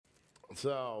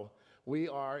So we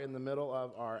are in the middle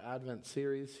of our Advent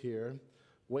series here,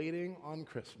 waiting on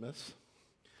Christmas.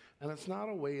 And it's not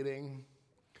a waiting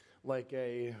like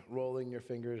a rolling your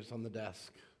fingers on the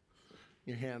desk,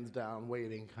 your hands down,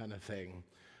 waiting kind of thing.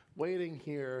 Waiting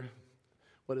here,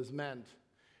 what is meant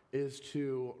is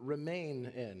to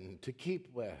remain in, to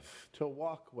keep with, to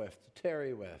walk with, to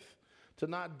tarry with, to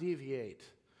not deviate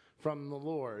from the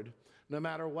Lord, no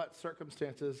matter what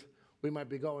circumstances we might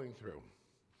be going through.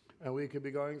 And we could be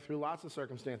going through lots of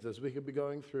circumstances. We could be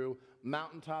going through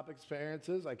mountaintop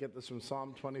experiences. I get this from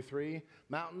Psalm 23,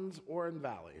 mountains or in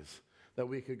valleys that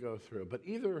we could go through. But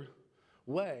either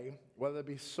way, whether it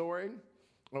be soaring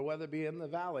or whether it be in the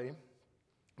valley,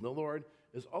 the Lord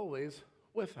is always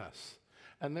with us.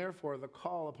 And therefore, the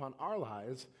call upon our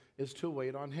lives is to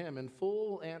wait on Him in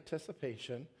full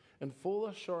anticipation and full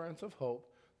assurance of hope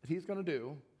that He's going to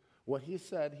do what He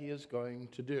said He is going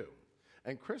to do.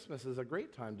 And Christmas is a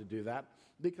great time to do that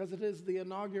because it is the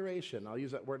inauguration. I'll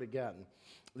use that word again.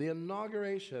 The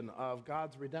inauguration of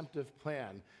God's redemptive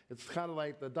plan. It's kind of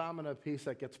like the domino piece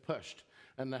that gets pushed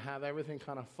and to have everything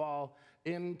kind of fall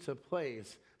into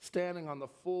place, standing on the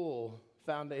full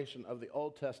foundation of the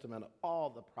Old Testament, all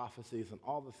the prophecies and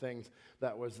all the things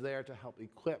that was there to help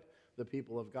equip the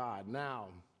people of God. Now,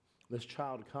 this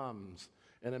child comes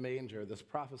in a manger, this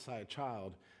prophesied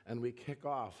child, and we kick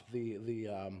off the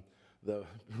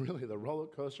roller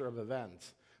coaster of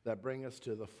events that bring us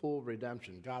to the full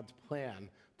redemption, God's plan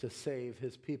to save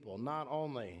His people, not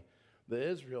only the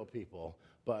Israel people,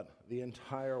 but the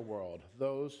entire world,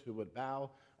 those who would bow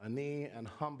a knee and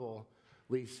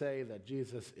humbly say that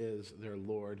Jesus is their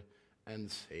Lord and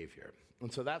Savior.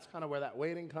 And so that's kind of where that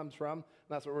waiting comes from. And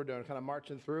that's what we're doing, kind of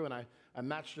marching through. And I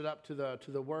matched it up to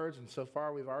the words. And so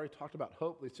far, we've already talked about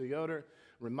hope. Lisa Yoder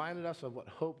reminded us of what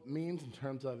hope means in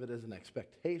terms of it is an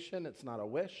expectation. It's not a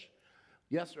wish.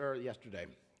 Yesterday,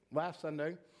 last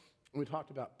Sunday, we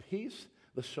talked about peace,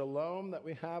 the shalom that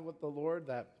we have with the Lord,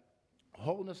 that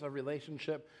wholeness of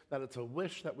relationship, that it's a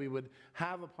wish that we would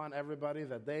have upon everybody,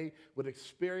 that they would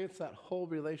experience that whole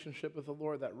relationship with the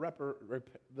Lord, that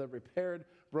the repaired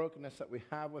brokenness that we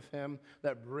have with Him,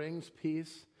 that brings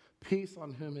peace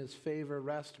on whom His favor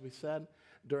rests, we said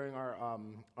during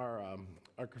our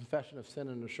confession of sin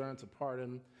and assurance of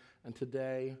pardon. And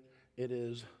today it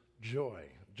is joy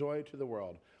to the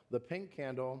world. The pink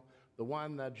candle, the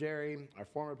one that Jerry, our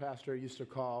former pastor, used to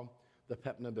call the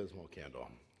Pepto-Bismol candle.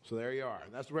 So there you are.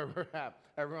 That's where we're at.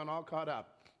 Everyone all caught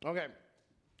up. Okay.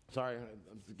 Sorry,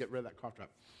 let's get rid of that cough drop.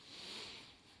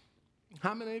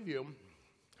 How many of you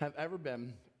have ever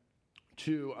been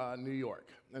to New York?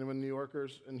 Anyone New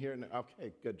Yorkers in here?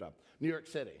 Okay, good job. New York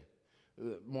City,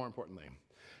 more importantly.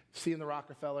 Seen the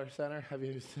Rockefeller Center? Have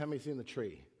you seen the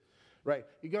tree? Right.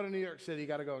 You go to New York City, you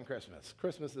got to go on Christmas.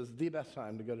 Christmas is the best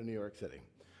time to go to New York City.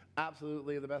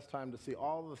 Absolutely the best time to see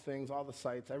all the things, all the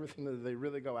sights, everything that they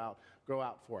really go out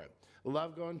for it.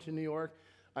 Love going to New York.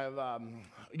 I've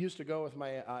used to go with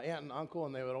my aunt and uncle,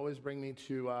 and they would always bring me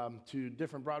to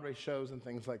different Broadway shows and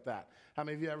things like that. How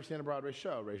many of you have ever seen a Broadway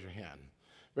show? Raise your hand.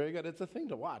 Very good. It's a thing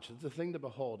to watch. It's a thing to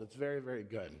behold. It's very, very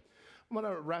good. I'm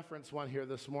going to reference one here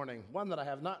this morning, one that I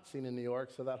have not seen in New York,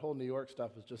 so that whole New York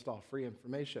stuff is just all free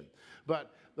information.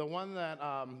 But the one that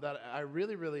I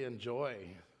really, really enjoy,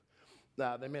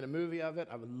 they made a movie of it.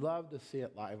 I would love to see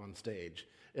it live on stage.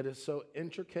 It is so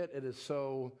intricate. It is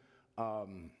so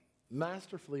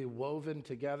masterfully woven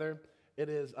together. It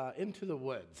is Into the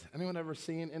Woods. Anyone ever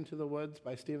seen Into the Woods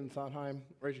by Stephen Sondheim?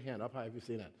 Raise your hand up high if you've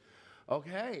seen it.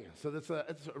 Okay, so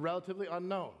it's relatively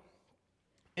unknown.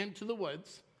 Into the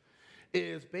Woods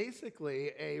is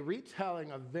basically a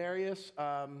retelling of various,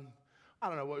 I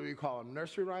don't know, what we call them,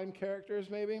 nursery rhyme characters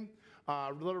maybe?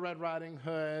 Little Red Riding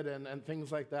Hood and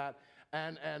things like that.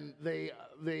 And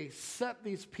they set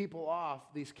these people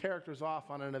off, these characters off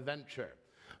on an adventure.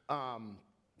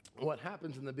 What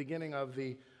happens in the beginning of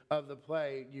the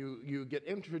play, you get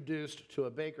introduced to a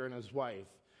baker and his wife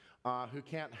who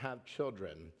can't have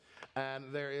children.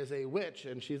 And there is a witch,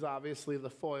 and she's obviously the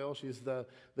foil. She's the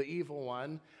evil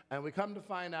one. And we come to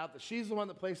find out that she's the one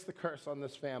that placed the curse on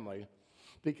this family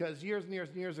because years and years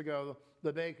and years ago,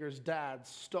 the baker's dad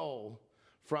stole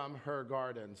from her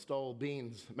garden, stole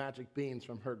beans, magic beans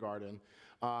from her garden.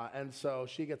 And so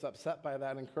she gets upset by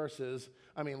that and curses,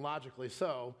 logically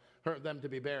so, them to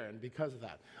be barren because of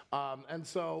that. And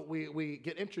so we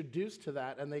get introduced to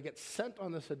that, and they get sent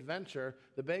on this adventure,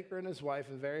 the baker and his wife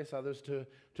and various others, to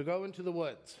go into the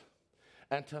woods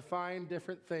and to find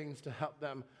different things to help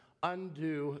them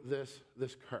undo this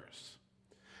curse.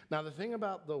 Now, the thing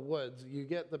about the woods, you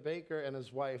get the baker and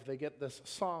his wife, they get this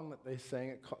song that they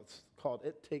sing. It's called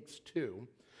It Takes Two.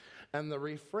 And the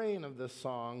refrain of this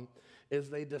song is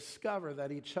they discover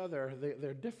that each other,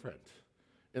 they're different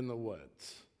in the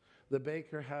woods. The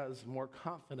baker has more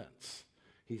confidence.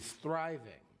 He's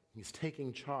thriving. He's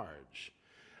taking charge.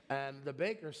 And the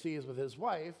baker sees with his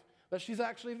wife that she's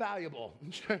actually valuable,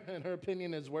 and her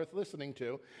opinion is worth listening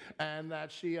to, and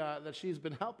that she's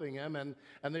been helping him, and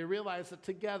they realize that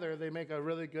together they make a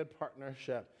really good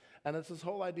partnership. And it's this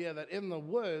whole idea that in the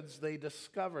woods they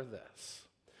discover this.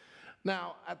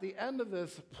 Now, at the end of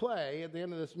this play, at the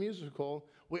end of this musical,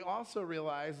 we also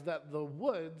realize that the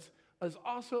woods is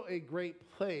also a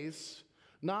great place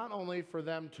not only for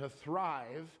them to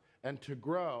thrive and to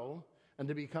grow and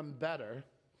to become better,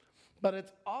 but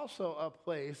it's also a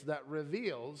place that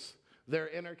reveals their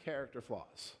inner character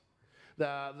flaws,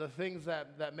 the things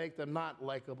that make them not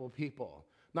likable people,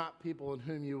 not people in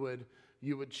whom you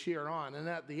would cheer on. And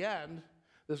at the end,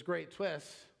 this great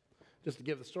twist, just to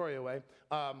give the story away,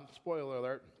 spoiler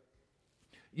alert,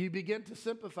 you begin to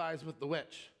sympathize with the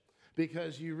witch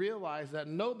because you realize that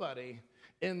nobody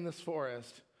in this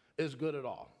forest is good at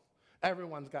all.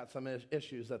 Everyone's got some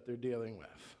issues that they're dealing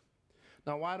with.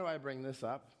 Now, why do I bring this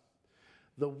up?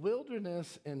 The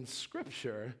wilderness in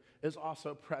Scripture is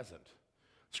also present.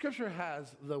 Scripture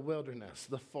has the wilderness,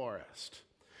 the forest.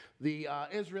 The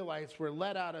Israelites were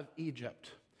led out of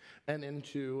Egypt and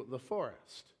into the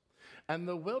forest. And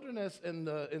the wilderness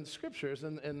in Scriptures,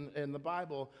 in the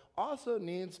Bible, also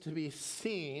needs to be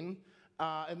seen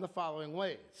in the following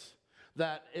ways.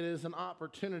 That it is an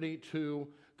opportunity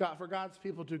for God's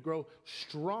people to grow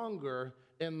stronger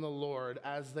in the Lord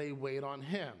as they wait on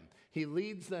Him. He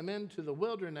leads them into the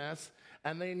wilderness,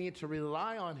 and they need to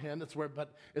rely on Him. It's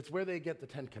where they get the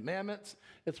Ten Commandments.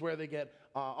 It's where they get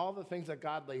all the things that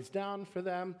God lays down for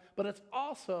them. But it's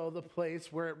also the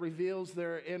place where it reveals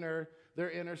their inner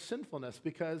sinfulness,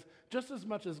 because just as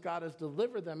much as God has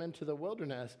delivered them into the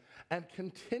wilderness and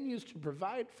continues to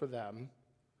provide for them,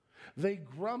 they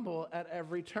grumble at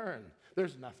every turn.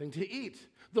 There's nothing to eat.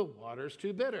 The water's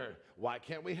too bitter. Why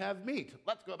can't we have meat?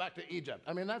 Let's go back to Egypt.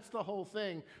 I mean, that's the whole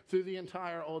thing through the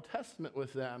entire Old Testament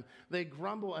with them. They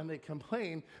grumble and they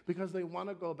complain because they want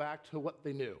to go back to what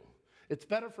they knew. It's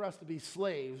better for us to be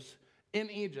slaves in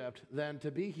Egypt than to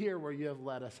be here where you have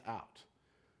led us out.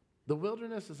 The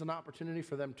wilderness is an opportunity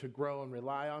for them to grow and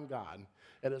rely on God.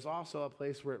 It is also a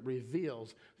place where it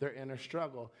reveals their inner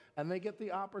struggle. And they get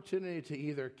the opportunity to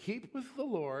either keep with the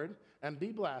Lord and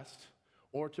be blessed,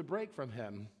 or to break from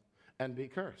Him and be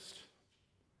cursed.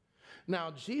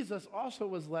 Now, Jesus also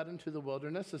was led into the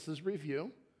wilderness. This is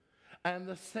review. And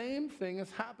the same thing is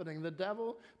happening. The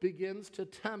devil begins to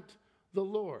tempt the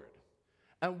Lord.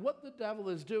 And what the devil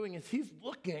is doing is he's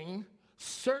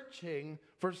searching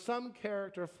for some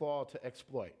character flaw to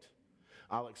exploit.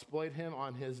 I'll exploit him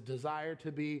on his desire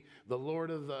to be the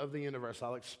Lord of the universe.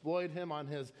 I'll exploit him on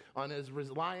his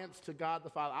reliance to God the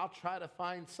Father. I'll try to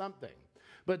find something.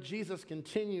 But Jesus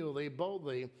continually,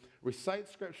 boldly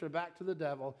recites Scripture back to the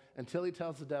devil until he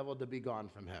tells the devil to be gone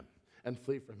from him and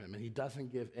flee from him, and he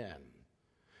doesn't give in.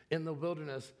 In the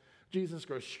wilderness, Jesus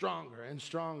grows stronger and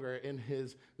stronger in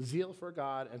his zeal for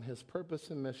God and his purpose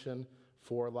and mission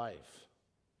for life.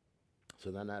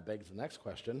 So then that begs the next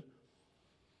question.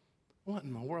 What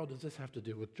in the world does this have to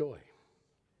do with joy?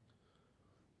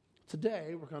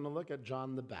 Today, we're going to look at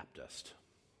John the Baptist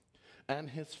and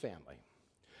his family.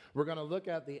 We're going to look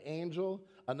at the angel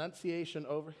annunciation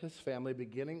over his family,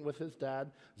 beginning with his dad,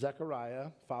 Zechariah,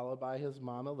 followed by his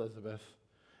mom, Elizabeth,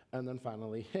 and then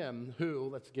finally him who,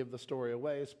 let's give the story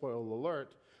away, spoiler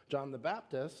alert, John the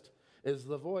Baptist is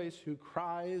the voice who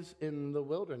cries in the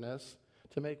wilderness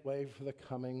to make way for the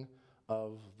coming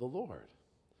of the Lord.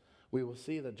 We will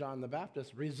see that John the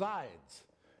Baptist resides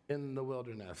in the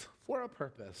wilderness for a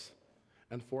purpose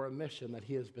and for a mission that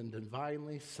he has been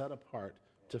divinely set apart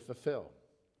to fulfill.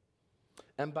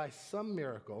 And by some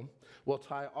miracle, we'll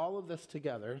tie all of this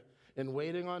together in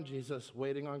waiting on Jesus,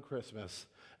 waiting on Christmas,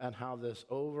 and how this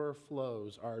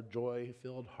overflows our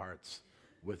joy-filled hearts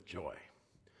with joy.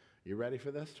 You ready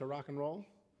for this to rock and roll?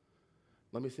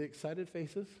 Let me see excited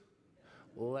faces.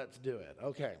 Let's do it.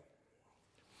 Okay.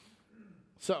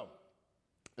 So,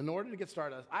 in order to get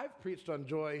started, I've preached on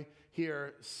joy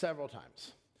here several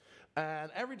times.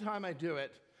 And every time I do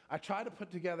it, I try to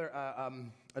put together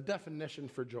a definition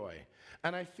for joy.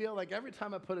 And I feel like every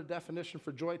time I put a definition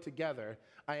for joy together,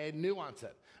 I nuance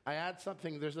it. I add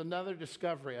something, there's another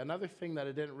discovery, another thing that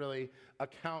I didn't really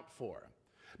account for.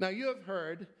 Now, you have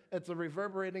heard, it's a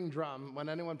reverberating drum when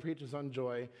anyone preaches on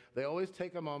joy. They always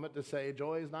take a moment to say,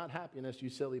 joy is not happiness, you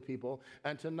silly people,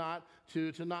 and to not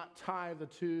tie the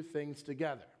two things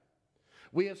together.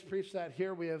 We have preached that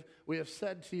here. We have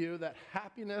said to you that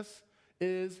happiness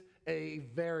is a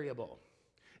variable.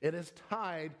 It is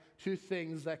tied to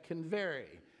things that can vary.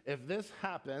 If this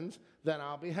happens, then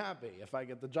I'll be happy. If I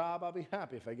get the job, I'll be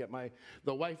happy. If I get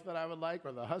the wife that I would like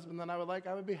or the husband that I would like,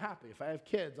 I would be happy. If I have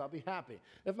kids, I'll be happy.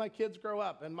 If my kids grow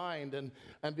up and mind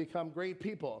and become great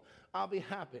people, I'll be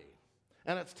happy.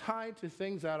 And it's tied to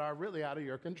things that are really out of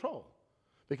your control.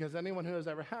 Because anyone who has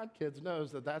ever had kids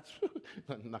knows that that's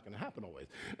not going to happen always.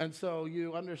 And so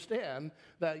you understand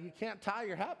that you can't tie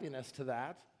your happiness to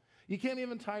that. You can't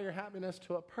even tie your happiness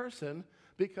to a person,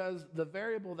 because the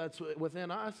variable that's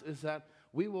within us is that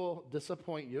we will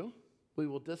disappoint you, we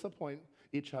will disappoint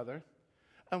each other,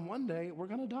 and one day we're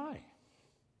going to die.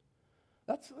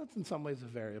 That's in some ways a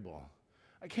variable.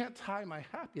 I can't tie my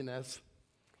happiness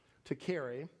to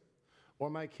Carrie or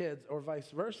my kids or vice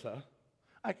versa.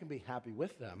 I can be happy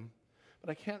with them, but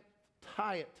I can't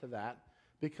tie it to that,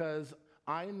 because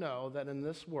I know that in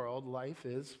this world life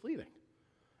is fleeting.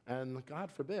 And God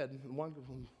forbid,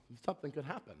 something could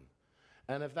happen.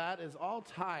 And if that is all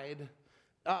tied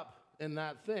up in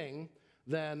that thing,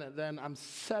 then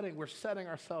we're setting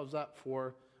ourselves up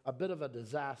for a bit of a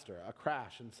disaster, a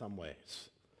crash in some ways.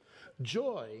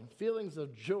 Joy, feelings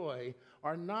of joy,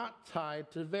 are not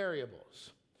tied to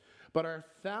variables, but are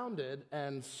founded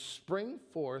and spring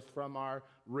forth from our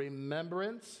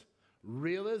remembrance,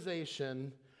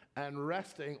 realization, and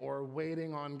resting or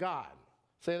waiting on God.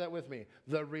 Say that with me.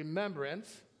 The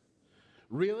remembrance,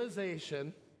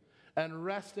 realization, and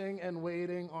resting and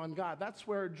waiting on God. That's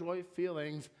where joy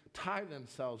feelings tie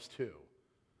themselves to.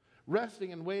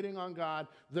 Resting and waiting on God,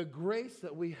 the grace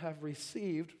that we have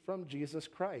received from Jesus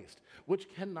Christ, which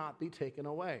cannot be taken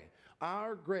away.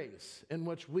 Our grace in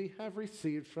which we have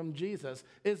received from Jesus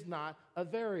is not a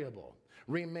variable.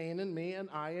 Remain in me and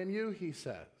I in you, he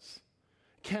says.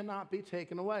 Cannot be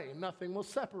taken away. Nothing will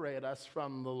separate us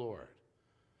from the Lord.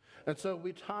 And so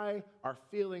we tie our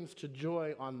feelings to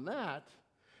joy on that.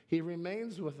 He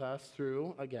remains with us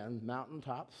through, again,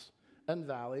 mountaintops and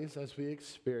valleys as we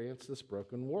experience this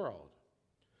broken world.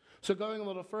 So going a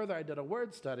little further, I did a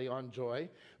word study on joy.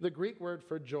 The Greek word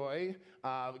for joy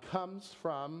comes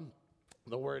from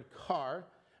the word kar,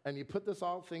 and you put this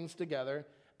all things together,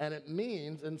 and it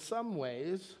means, in some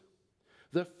ways,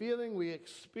 the feeling we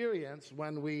experience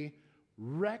when we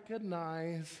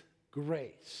recognize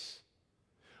grace.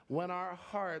 When our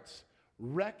hearts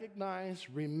recognize,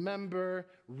 remember,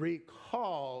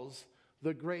 recalls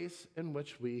the grace in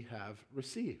which we have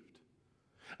received.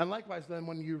 And likewise, then,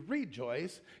 when you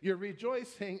rejoice, you're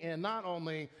rejoicing in not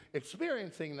only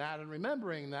experiencing that and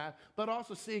remembering that, but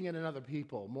also seeing it in other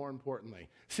people, more importantly.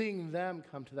 Seeing them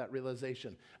come to that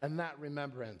realization and that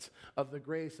remembrance of the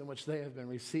grace in which they have been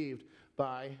received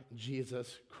by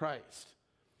Jesus Christ.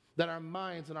 That our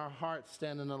minds and our hearts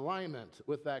stand in alignment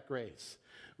with that grace,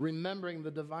 remembering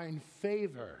the divine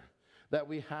favor that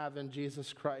we have in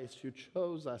Jesus Christ, who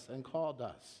chose us and called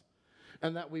us,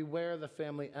 and that we wear the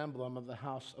family emblem of the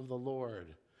house of the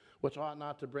Lord, which ought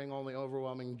not to bring only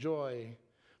overwhelming joy,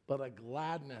 but a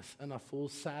gladness and a full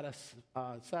satisfaction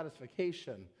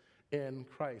in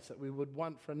Christ, that we would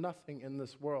want for nothing in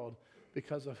this world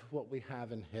because of what we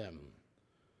have in him.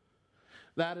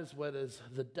 That is what is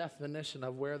the definition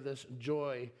of where this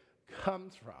joy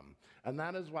comes from. And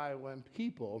that is why when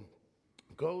people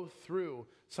go through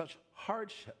such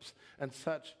hardships and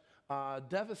such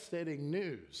devastating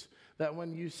news, that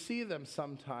when you see them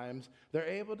sometimes, they're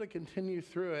able to continue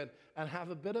through it and have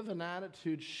a bit of an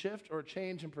attitude shift or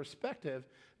change in perspective.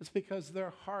 It's because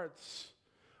their hearts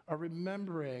are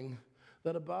remembering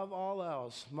that above all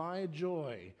else, my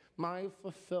joy, my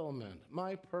fulfillment,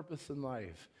 my purpose in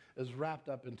life is wrapped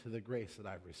up into the grace that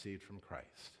I've received from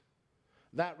Christ.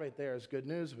 That right there is good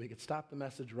news. We could stop the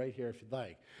message right here if you'd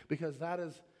like, because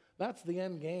that's the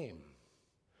end game.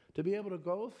 To be able to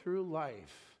go through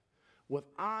life with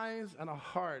eyes and a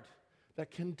heart that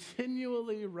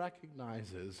continually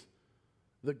recognizes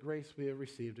the grace we have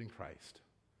received in Christ,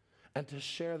 and to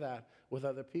share that with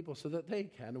other people so that they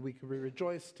can, and we can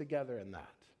rejoice together in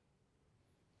that.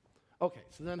 Okay,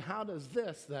 so then how does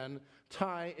this then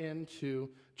tie into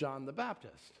John the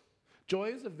Baptist? Joy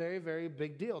is a very, very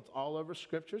big deal. It's all over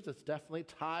scriptures. It's definitely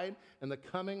tied in the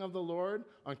coming of the Lord.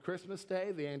 On Christmas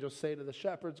Day, the angels say to the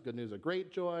shepherds, good news of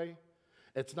great joy.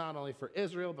 It's not only for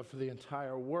Israel, but for the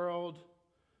entire world.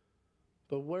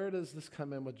 But where does this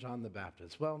come in with John the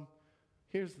Baptist? Well,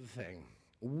 here's the thing.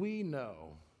 We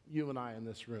know, you and I in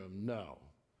this room know,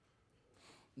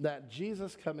 that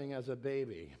Jesus coming as a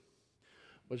baby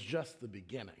was just the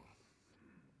beginning.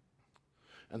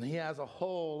 And he has a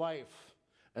whole life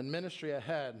and ministry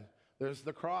ahead. There's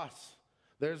the cross.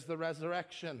 There's the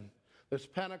resurrection. There's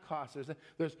Pentecost.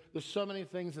 There's so many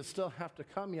things that still have to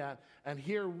come yet. And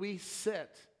here we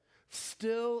sit,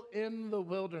 still in the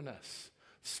wilderness,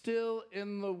 still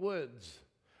in the woods,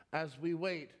 as we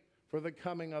wait for the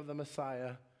coming of the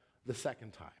Messiah the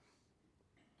second time.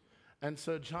 And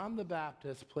so John the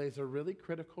Baptist plays a really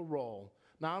critical role,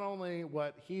 not only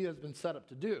what he has been set up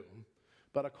to do,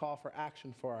 but a call for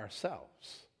action for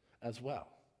ourselves as well.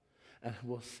 And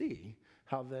we'll see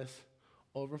how this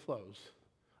overflows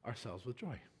ourselves with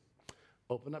joy.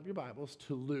 Open up your Bibles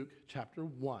to Luke chapter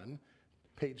 1,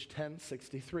 page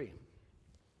 1063.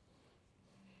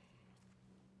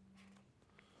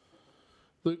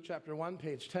 Luke chapter 1,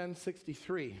 page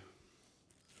 1063.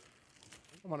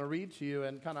 I want to read to you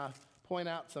and kind of point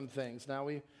out some things. Now,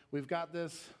 we've got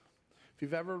this. If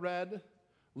you've ever read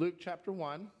Luke chapter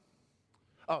 1,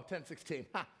 1016.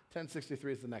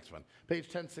 1063 is the next one. Page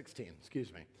 1016,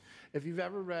 excuse me. If you've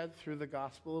ever read through the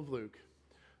Gospel of Luke,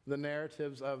 the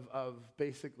narratives of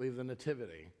basically the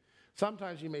Nativity,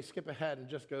 sometimes you may skip ahead and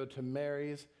just go to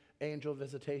Mary's angel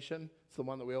visitation. It's the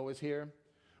one that we always hear.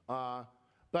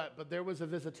 But there was a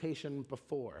visitation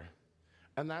before,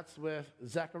 and that's with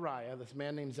Zechariah, this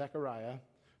man named Zechariah,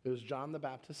 who was John the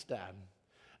Baptist's dad,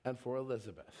 and for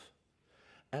Elizabeth.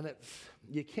 And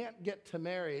you can't get to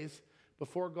Mary's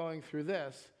before going through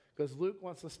this, because Luke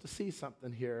wants us to see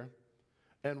something here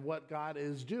and what God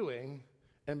is doing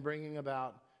and bringing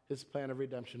about his plan of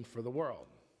redemption for the world.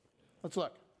 Let's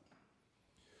look.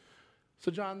 So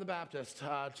John the Baptist,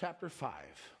 chapter 5.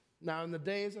 Now in the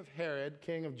days of Herod,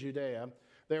 king of Judea,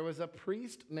 there was a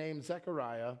priest named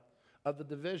Zechariah of the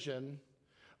division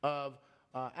of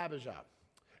Abijah.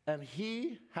 And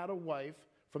he had a wife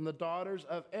from the daughters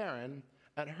of Aaron,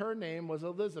 and her name was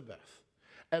Elizabeth.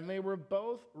 And they were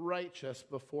both righteous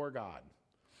before God,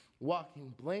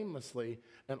 walking blamelessly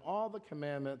in all the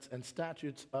commandments and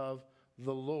statutes of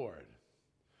the Lord.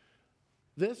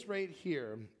 This right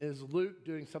here is Luke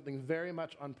doing something very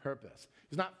much on purpose.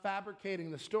 He's not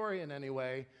fabricating the story in any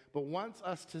way, but wants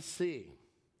us to see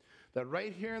that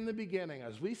right here in the beginning,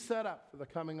 as we set up for the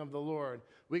coming of the Lord,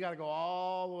 we got to go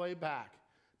all the way back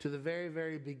to the very,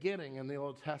 very beginning in the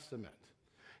Old Testament.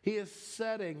 He is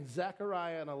setting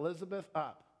Zechariah and Elizabeth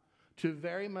up to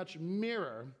very much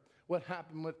mirror what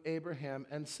happened with Abraham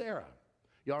and Sarah.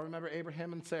 Y'all remember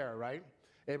Abraham and Sarah, right?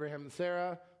 Abraham and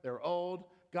Sarah, they're old.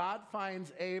 God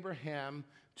finds Abraham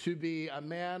to be a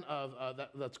man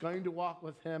that's going to walk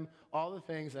with him, all the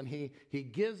things, and he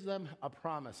gives them a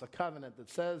promise, a covenant that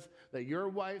says that your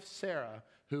wife Sarah,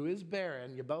 who is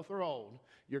barren, you both are old,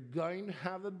 you're going to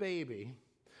have a baby,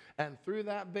 and through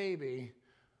that baby,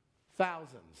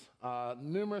 thousands,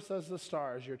 numerous as the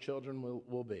stars, your children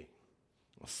will be.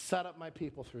 I'll set up my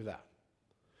people through that.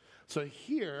 So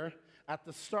here, at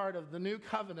the start of the new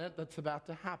covenant that's about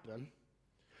to happen,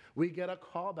 we get a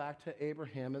call back to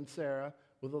Abraham and Sarah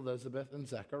with Elizabeth and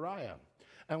Zechariah.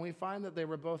 And we find that they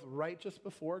were both righteous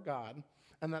before God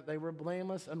and that they were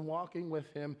blameless and walking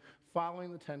with him,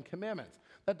 following the Ten Commandments.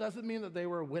 That doesn't mean that they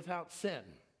were without sin.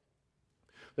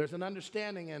 There's an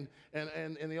understanding in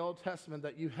the Old Testament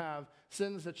that you have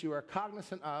sins that you are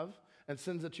cognizant of and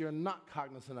sins that you're not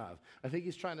cognizant of. I think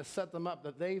he's trying to set them up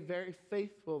that they very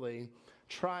faithfully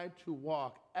tried to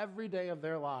walk every day of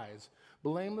their lives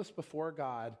blameless before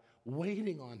God,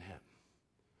 waiting on him,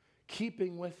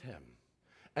 keeping with him,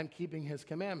 and keeping his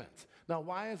commandments. Now,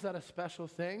 why is that a special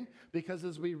thing? Because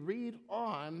as we read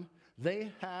on,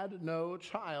 they had no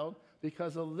child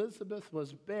because Elizabeth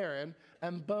was barren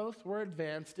and both were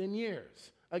advanced in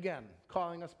years. Again,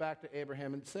 calling us back to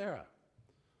Abraham and Sarah.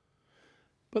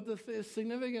 But the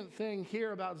significant thing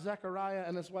here about Zechariah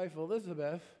and his wife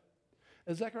Elizabeth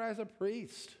is Zechariah is a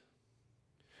priest.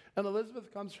 And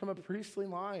Elizabeth comes from a priestly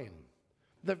line.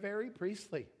 They're very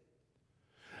priestly.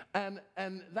 And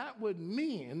that would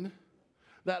mean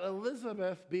that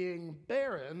Elizabeth being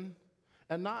barren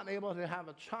and not able to have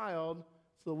a child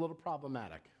is a little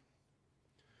problematic.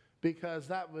 Because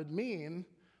that would mean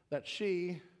that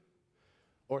she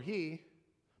or he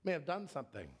may have done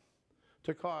something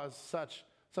to cause such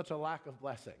a lack of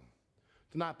blessing,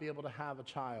 to not be able to have a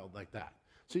child like that.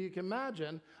 So you can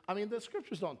imagine, the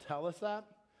scriptures don't tell us that.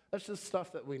 That's just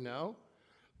stuff that we know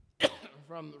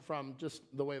from just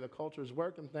the way the cultures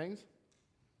work and things.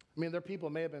 Their people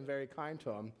may have been very kind to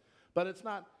them, but it's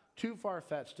not too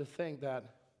far-fetched to think that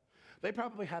they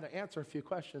probably had to answer a few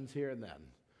questions here and then.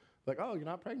 Like, oh, you're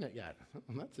not pregnant yet.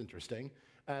 That's interesting.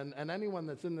 And anyone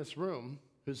that's in this room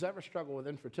who's ever struggled with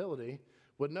infertility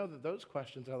would know that those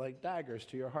questions are like daggers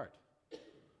to your heart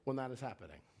when that is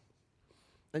happening.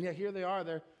 And yet here they are.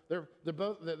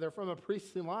 They're from a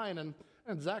priestly line,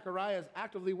 and Zechariah is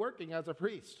actively working as a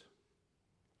priest.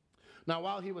 Now,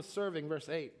 while he was serving, verse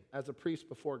 8, as a priest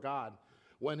before God,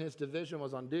 when his division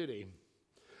was on duty,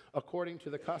 according to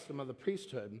the custom of the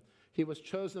priesthood, he was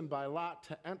chosen by lot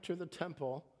to enter the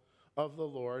temple of the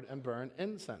Lord and burn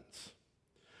incense.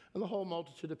 And the whole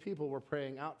multitude of people were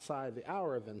praying outside the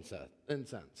hour of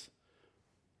incense.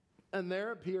 And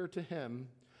there appeared to him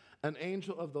an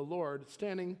angel of the Lord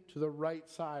standing to the right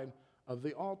side of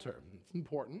the altar. It's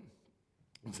important.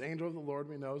 This angel of the Lord,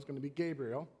 we know, is going to be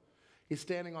Gabriel. He's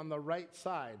standing on the right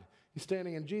side. He's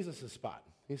standing in Jesus' spot.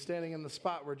 He's standing in the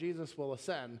spot where Jesus will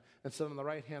ascend and sit on the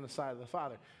right-hand side of the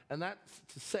Father. And that's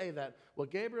to say that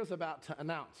what Gabriel's about to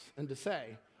announce and to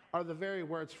say are the very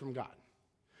words from God.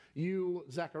 You,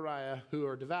 Zechariah, who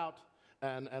are devout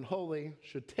and holy,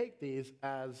 should take these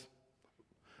as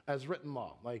written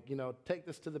law. Like, take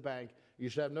this to the bank. You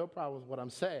should have no problem with what I'm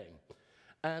saying.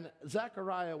 And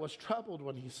Zechariah was troubled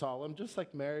when he saw him, just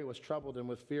like Mary was troubled and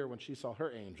with fear when she saw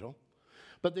her angel.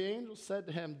 But the angel said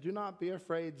to him, "Do not be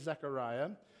afraid, Zechariah,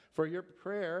 for your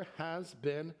prayer has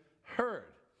been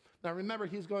heard." Now remember,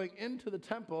 he's going into the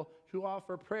temple to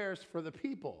offer prayers for the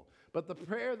people. But the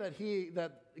prayer that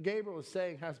Gabriel was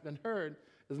saying has been heard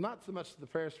is not so much the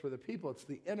prayers for the people, it's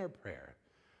the inner prayer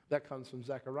that comes from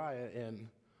Zechariah in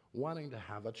wanting to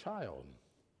have a child.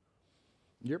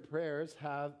 Your prayers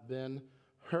have been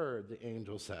heard, the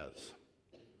angel says.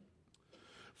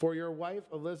 For your wife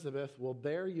Elizabeth will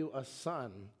bear you a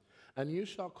son, and you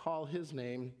shall call his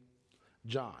name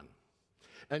John.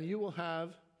 And you will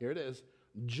have, here it is,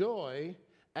 joy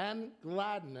and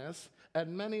gladness,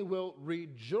 and many will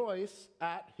rejoice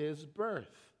at his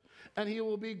birth. And he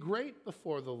will be great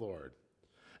before the Lord.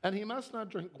 And he must not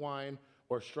drink wine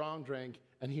or strong drink,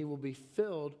 and he will be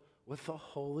filled with the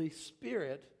Holy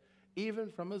Spirit,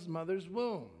 even from his mother's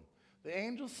womb. The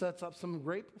angel sets up some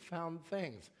great profound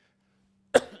things.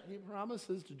 He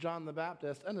promises to John the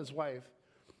Baptist and his wife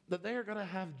that they are going to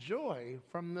have joy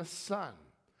from the Son.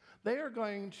 They are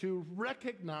going to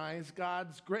recognize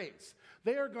God's grace.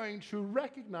 They are going to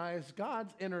recognize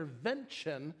God's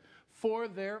intervention for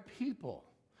their people.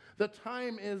 The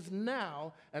time is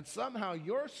now, and somehow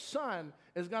your son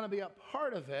is going to be a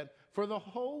part of it for the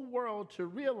whole world to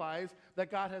realize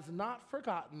that God has not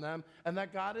forgotten them and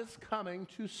that God is coming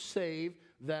to save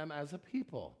them as a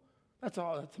people. That's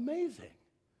amazing.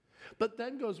 But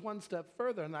then goes one step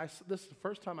further, and this is the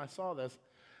first time I saw this,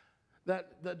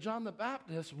 that John the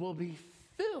Baptist will be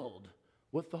filled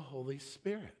with the Holy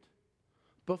Spirit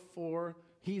before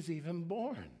he's even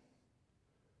born.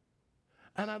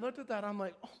 And I looked at that, I'm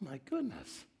like, oh my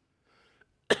goodness.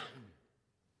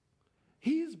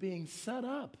 He's being set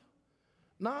up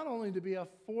not only to be a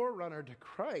forerunner to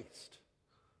Christ,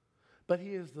 but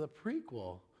he is the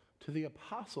prequel to the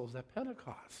apostles at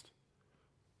Pentecost.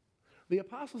 The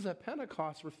apostles at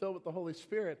Pentecost were filled with the Holy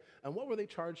Spirit, and what were they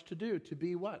charged to do? To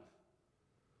be what?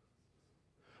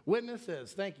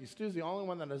 Witnesses. Thank you. Stu's the only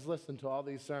one that has listened to all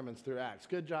these sermons through Acts.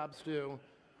 Good job, Stu.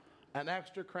 An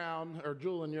extra crown or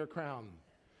jewel in your crown.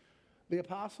 The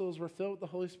apostles were filled with the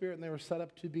Holy Spirit, and they were set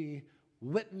up to be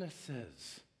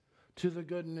witnesses to the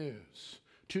good news,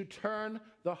 to turn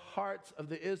the hearts of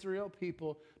the Israel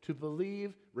people to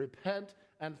believe, repent,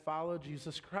 and follow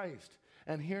Jesus Christ.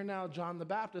 And here now, John the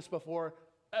Baptist, before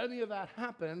any of that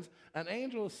happens, an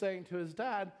angel is saying to his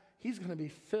dad, he's going to be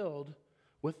filled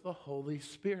with the Holy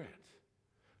Spirit.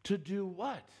 To do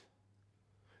what?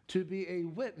 To be a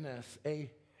witness,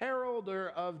 a heralder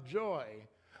of joy,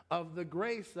 of the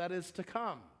grace that is to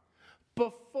come.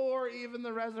 Before even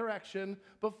the resurrection,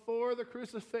 before the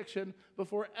crucifixion,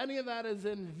 before any of that is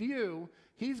in view,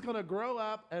 he's going to grow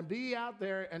up and be out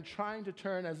there and trying to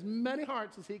turn as many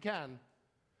hearts as he can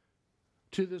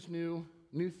to this new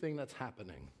thing that's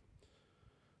happening.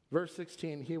 Verse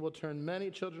 16, he will turn many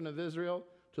children of Israel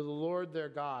to the Lord their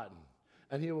God,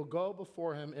 and he will go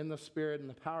before him in the spirit and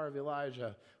the power of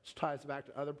Elijah, which ties back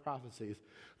to other prophecies,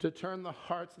 to turn the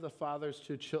hearts of the fathers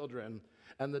to children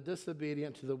and the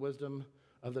disobedient to the wisdom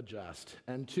of the just,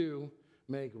 and to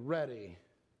make ready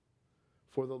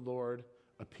for the Lord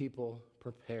a people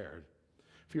prepared.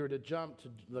 If you were to jump to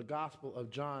the Gospel of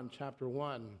John, chapter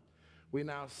 1, we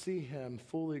now see him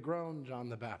fully grown, John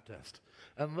the Baptist.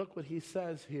 And look what he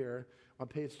says here on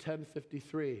page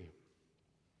 1053.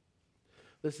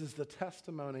 This is the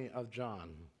testimony of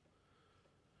John.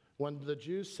 When the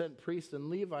Jews sent priests and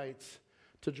Levites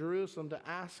to Jerusalem to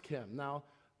ask him. Now,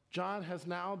 John has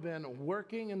now been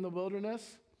working in the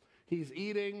wilderness. He's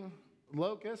eating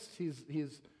locusts.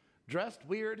 He's dressed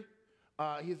weird.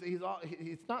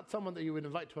 He's not someone that you would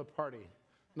invite to a party,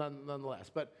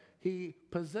 nonetheless. But he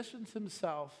positions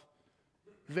himself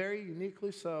very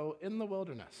uniquely so in the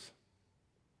wilderness.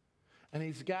 And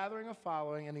he's gathering a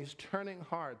following, and he's turning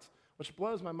hearts, which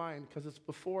blows my mind because it's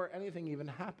before anything even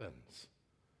happens.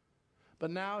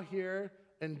 But now here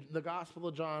in the Gospel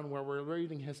of John, where we're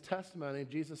reading his testimony,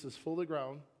 Jesus is fully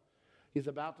grown. He's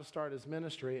about to start his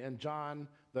ministry, and John,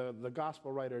 the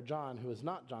Gospel writer John, who is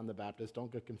not John the Baptist,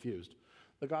 don't get confused.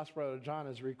 The Gospel writer John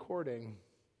is recording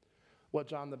what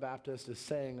John the Baptist is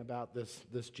saying about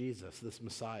this Jesus, this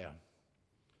Messiah.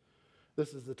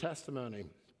 This is the testimony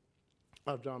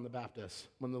of John the Baptist.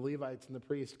 When the Levites and the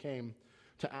priests came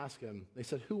to ask him, they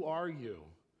said, "Who are you?"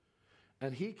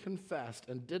 And he confessed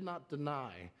and did not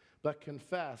deny, but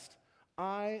confessed,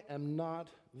 "I am not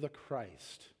the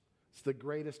Christ." It's the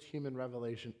greatest human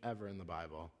revelation ever in the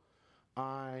Bible.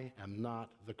 I am not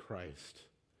the Christ.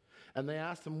 And they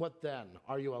asked him, "What then?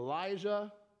 Are you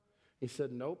Elijah?" He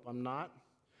said, "Nope, I'm not."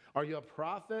 "Are you a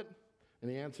prophet?"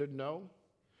 And he answered, "No."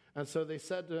 And so they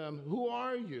said to him, "Who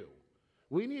are you?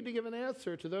 We need to give an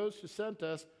answer to those who sent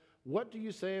us. What do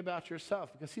you say about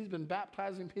yourself?" Because he's been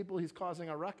baptizing people, he's causing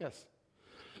a ruckus.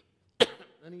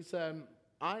 And he said,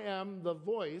 "I am the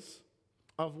voice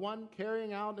of one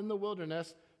carrying out in the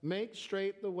wilderness, make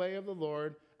straight the way of the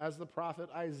Lord, as the prophet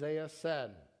Isaiah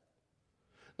said."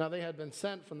 Now they had been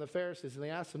sent from the Pharisees, and they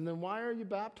asked him, "Then why are you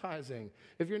baptizing?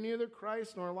 If you're neither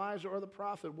Christ nor Elijah or the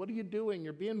prophet, what are you doing?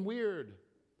 You're being weird."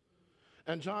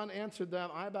 And John answered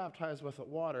them, "I baptize with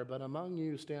water, but among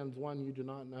you stands one you do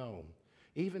not know,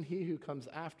 even he who comes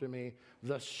after me,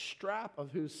 the strap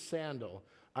of whose sandal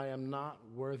I am not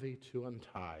worthy to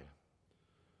untie."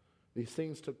 These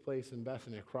things took place in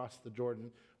Bethany across the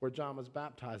Jordan, where John was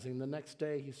baptizing. The next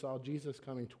day he saw Jesus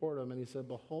coming toward him, and he said,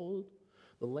 "Behold,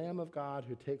 the Lamb of God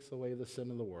who takes away the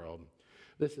sin of the world.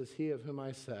 This is he of whom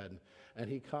I said,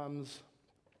 and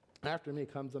after me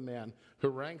comes a man who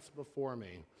ranks before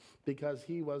me, because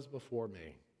he was before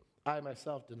me. I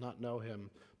myself did not know him,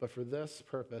 but for this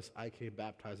purpose I came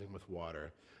baptizing with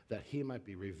water, that he might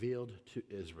be revealed to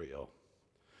Israel."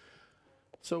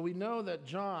 So we know that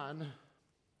John,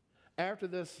 after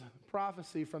this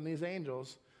prophecy from these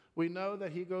angels, we know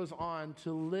that he goes on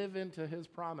to live into his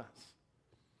promise,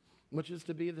 which is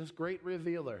to be this great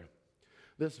revealer,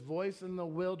 this voice in the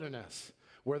wilderness,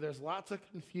 where there's lots of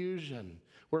confusion,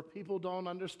 where people don't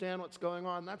understand what's going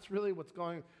on. That's really what's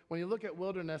going. When you look at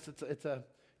wilderness, it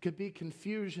could be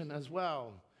confusion as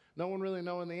well. No one really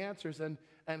knowing the answers, and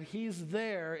he's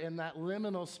there in that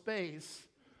liminal space,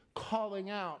 calling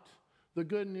out the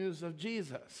good news of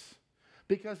Jesus,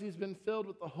 because he's been filled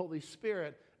with the Holy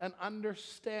Spirit and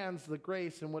understands the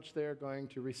grace in which they're going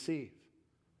to receive.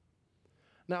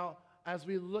 Now, as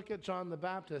we look at John the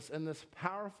Baptist and this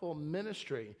powerful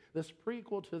ministry, this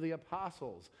prequel to the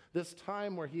apostles, this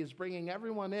time where he is bringing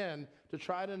everyone in to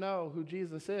try to know who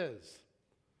Jesus is,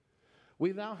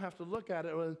 we now have to look at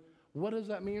it with, what does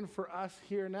that mean for us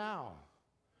here now?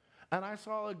 And I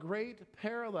saw a great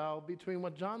parallel between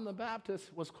what John the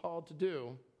Baptist was called to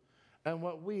do and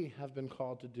what we have been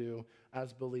called to do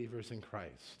as believers in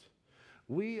Christ.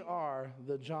 We are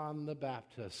the John the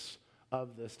Baptists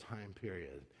of this time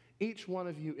period. Each one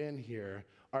of you in here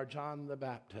are John the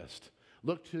Baptist.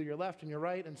 Look to your left and your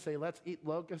right and say, "Let's eat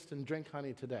locust and drink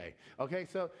honey today." Okay,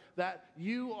 so that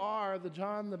you are the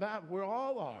John the Baptist. We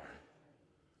all are.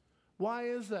 Why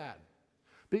is that?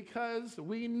 Because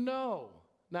we know,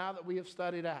 now that we have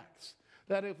studied Acts,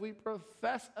 that if we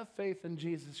profess a faith in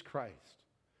Jesus Christ,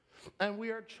 and we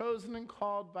are chosen and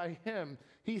called by him,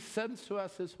 he sends to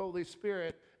us his Holy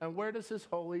Spirit. And where does his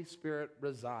Holy Spirit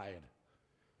reside?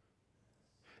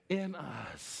 In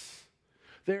us.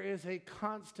 There is a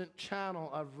constant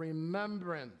channel of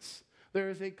remembrance. There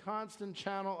is a constant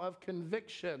channel of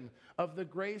conviction of the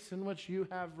grace in which you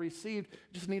have received.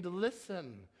 You just need to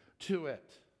listen to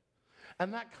it.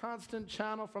 And that constant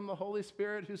channel from the Holy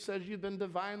Spirit, who says you've been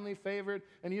divinely favored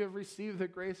and you have received the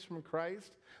grace from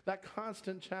Christ, that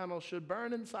constant channel should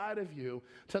burn inside of you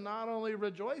to not only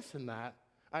rejoice in that,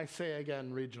 I say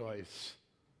again, rejoice,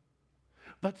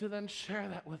 but to then share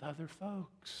that with other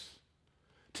folks.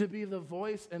 To be the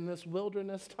voice in this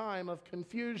wilderness time of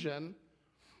confusion,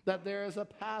 that there is a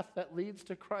path that leads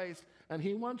to Christ and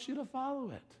he wants you to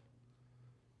follow it.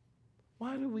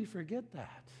 Why do we forget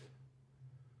that?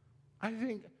 I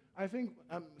think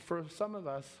for some of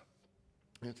us,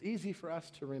 it's easy for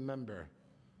us to remember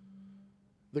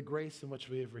the grace in which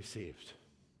we have received.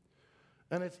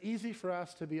 And it's easy for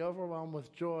us to be overwhelmed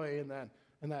with joy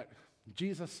in that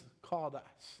Jesus called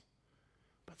us.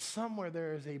 But somewhere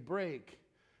there is a break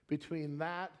between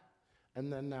that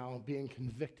and then now being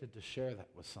convicted to share that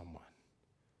with someone.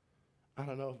 I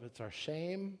don't know if it's our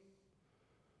shame.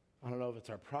 I don't know if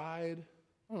it's our pride.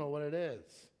 I don't know what it is.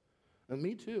 And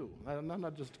me too. I'm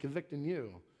not just convicting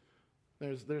you.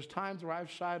 There's times where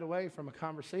I've shied away from a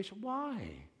conversation. Why?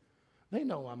 They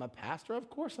know I'm a pastor. Of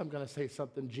course I'm going to say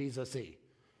something Jesus-y.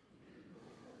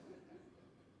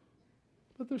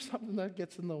 But there's something that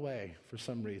gets in the way for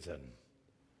some reason.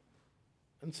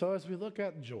 And so as we look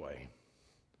at joy,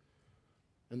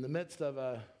 in the midst of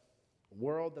a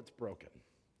world that's broken,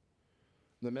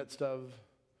 in the midst of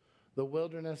the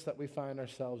wilderness that we find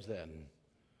ourselves in,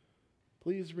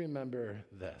 please remember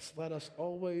this. Let us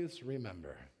always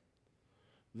remember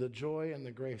the joy and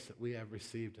the grace that we have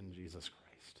received in Jesus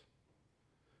Christ.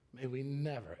 May we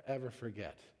never, ever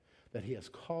forget that he has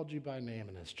called you by name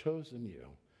and has chosen you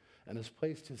and has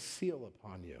placed his seal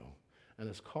upon you and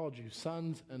has called you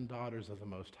sons and daughters of the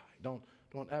Most High.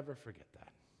 Don't ever forget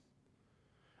that.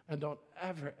 And don't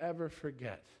ever, ever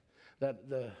forget that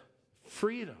the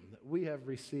freedom that we have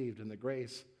received in the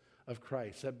grace of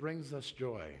Christ that brings us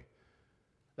joy,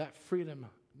 that freedom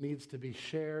needs to be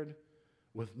shared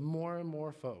with more and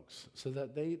more folks so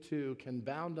that they too can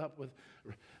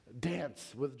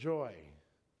dance with joy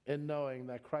in knowing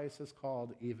that Christ has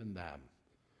called even them.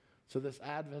 So this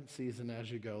Advent season as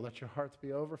you go, let your hearts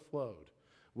be overflowed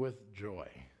with joy,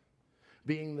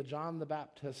 being the John the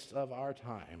Baptist of our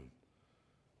time,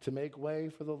 to make way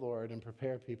for the Lord and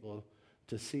prepare people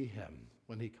to see him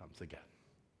when he comes again.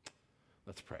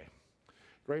 Let's pray.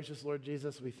 Gracious Lord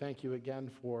Jesus, we thank you again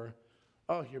for,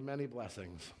 your many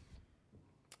blessings.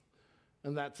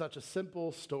 And that's such a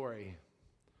simple story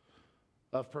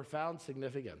of profound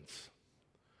significance.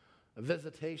 A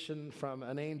visitation from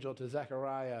an angel to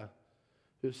Zechariah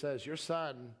who says, your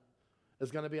son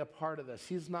is going to be a part of this.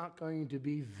 He's not going to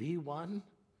be the one,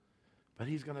 but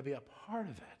he's going to be a part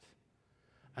of it.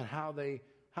 And how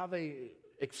they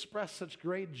express such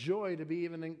great joy to be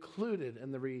even included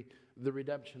in the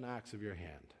redemption acts of your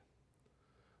hand.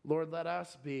 Lord, let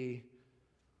us be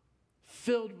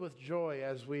filled with joy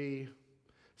as we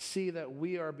see that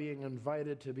we are being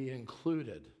invited to be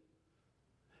included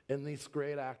in this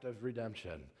great act of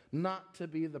redemption. Not to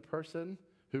be the person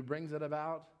who brings it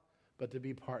about, but to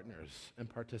be partners and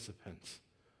participants,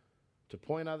 to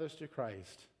point others to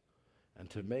Christ and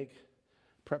to make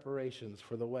preparations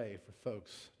for the way for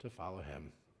folks to follow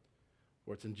him.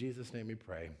 For it's in Jesus' name we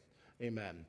pray. Amen.